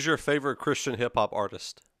deal. Who is your favorite Christian hip hop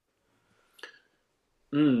artist?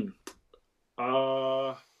 Mm.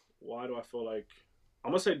 Uh, why do I feel like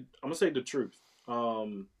I'm gonna say the truth.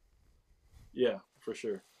 Um, yeah, for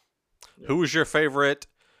sure. Yeah. Who is your favorite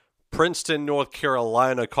Princeton, North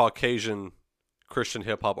Carolina Caucasian Christian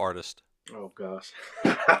hip hop artist? Oh gosh,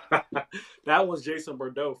 that was Jason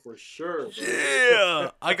Bordeaux for sure, bro.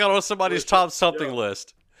 Yeah, I got on For somebody's sure. top something Yo,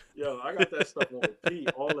 list. yo, I got that stuff on repeat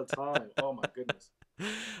all the time. Oh my goodness.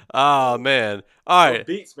 Oh Yo, man. All those right.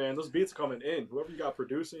 beats, man. Those beats are coming in. Whoever you got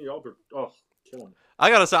producing, y'all, killing it. I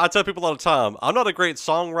gotta say, I tell people all the time, I'm not a great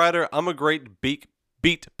songwriter. I'm a great beat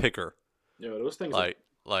picker. Yo, those things are Like,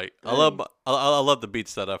 like banging. I love the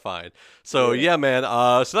beats that I find. So Yeah. yeah, man.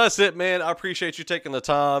 So that's it, man. I appreciate you taking the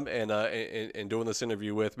time and doing this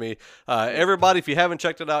interview with me. Yeah. Everybody, if you haven't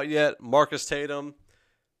checked it out yet, Marcus Tatum.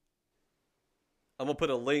 I'm gonna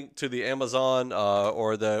put a link to the Amazon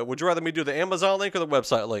or the. Would you rather me do the Amazon link or the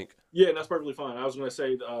website link? Yeah, and that's perfectly fine. I was going to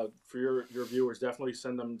say for your viewers, definitely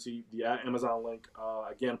send them to the Amazon link.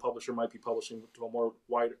 Again, publisher might be publishing to a more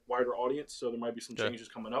wider audience, so there might be some Okay. changes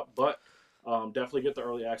coming up. But definitely get the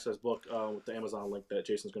early access book with the Amazon link that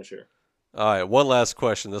Jason's going to share. All right. One last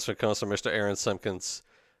question. This one comes from Mr. Aaron Simpkins.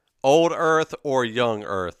 Old Earth or Young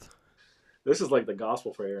Earth? This is like the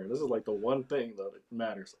gospel for Aaron. This is like the one thing that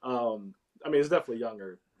matters. I mean, it's definitely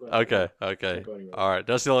younger, but Okay. can't Okay. go anywhere. All right.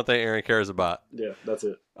 That's the only thing Aaron cares about. Yeah, that's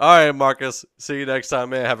it. All right, Marcus. See you next time,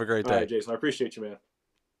 man. Have a great All right, day. Jason, I appreciate you, man.